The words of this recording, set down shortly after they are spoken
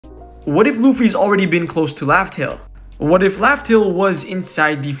What if Luffy's already been close to Laugh Tale? What if Laugh Tale was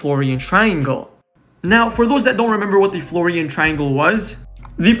inside the Florian Triangle? Now, for those that don't remember what the Florian Triangle was,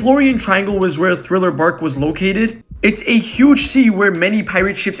 the Florian Triangle was where Thriller Bark was located. It's a huge sea where many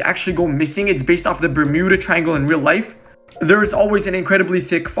pirate ships actually go missing. It's based off the Bermuda Triangle in real life. There is always an incredibly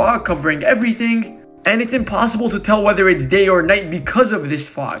thick fog covering everything, and it's impossible to tell whether it's day or night because of this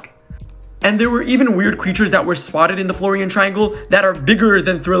fog. And there were even weird creatures that were spotted in the Florian Triangle that are bigger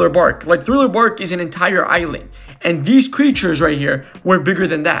than Thriller Bark. Like, Thriller Bark is an entire island, and these creatures right here were bigger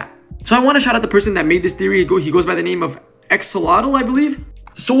than that. So I want to shout out the person that made this theory. He goes by the name of Exolotl, I believe.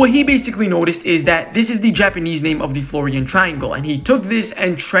 So what he basically noticed is that this is the Japanese name of the Florian Triangle, and he took this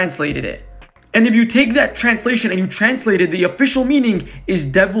and translated it. And if you take that translation and you translate it, the official meaning is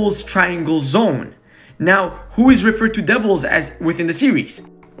Devil's Triangle Zone. Now, who is referred to devils as within the series?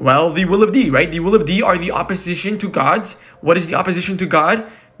 Well, the Will of D, right? The Will of D are the opposition to gods. What is the opposition to God?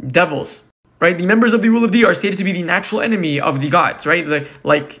 Devils, right? The members of the Will of D are stated to be the natural enemy of the gods, right?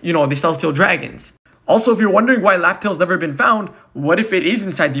 Like you know, the Celestial Dragons. Also, if you're wondering why Laugh Tale's never been found, what if it is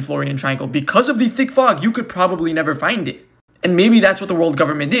inside the Florian Triangle? Because of the thick fog, you could probably never find it. And maybe that's what the world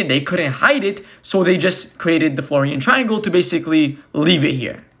government did. They couldn't hide it, so they just created the Florian Triangle to basically leave it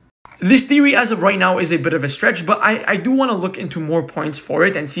here. This theory as of right now is a bit of a stretch, but I do want to look into more points for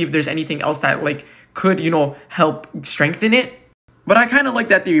it and see if there's anything else that like could, you know, help strengthen it. But I kind of like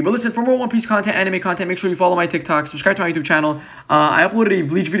that theory. But listen, for more One Piece content, anime content, make sure you follow my TikTok, subscribe to my YouTube channel. I uploaded a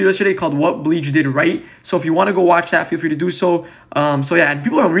Bleach video yesterday called What Bleach Did Right. So if you want to go watch that, feel free to do so. So yeah, and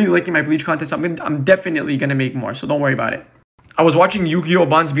people are really liking my Bleach content, so I'm definitely going to make more. So don't worry about it. I was watching Yu-Gi-Oh!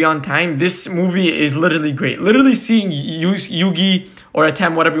 Bonds Beyond Time. This movie is literally great. Literally seeing Yugi or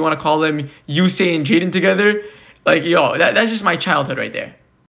Atem, whatever you want to call them, Yusei and Jaden together. Like, yo, that's just my childhood right there.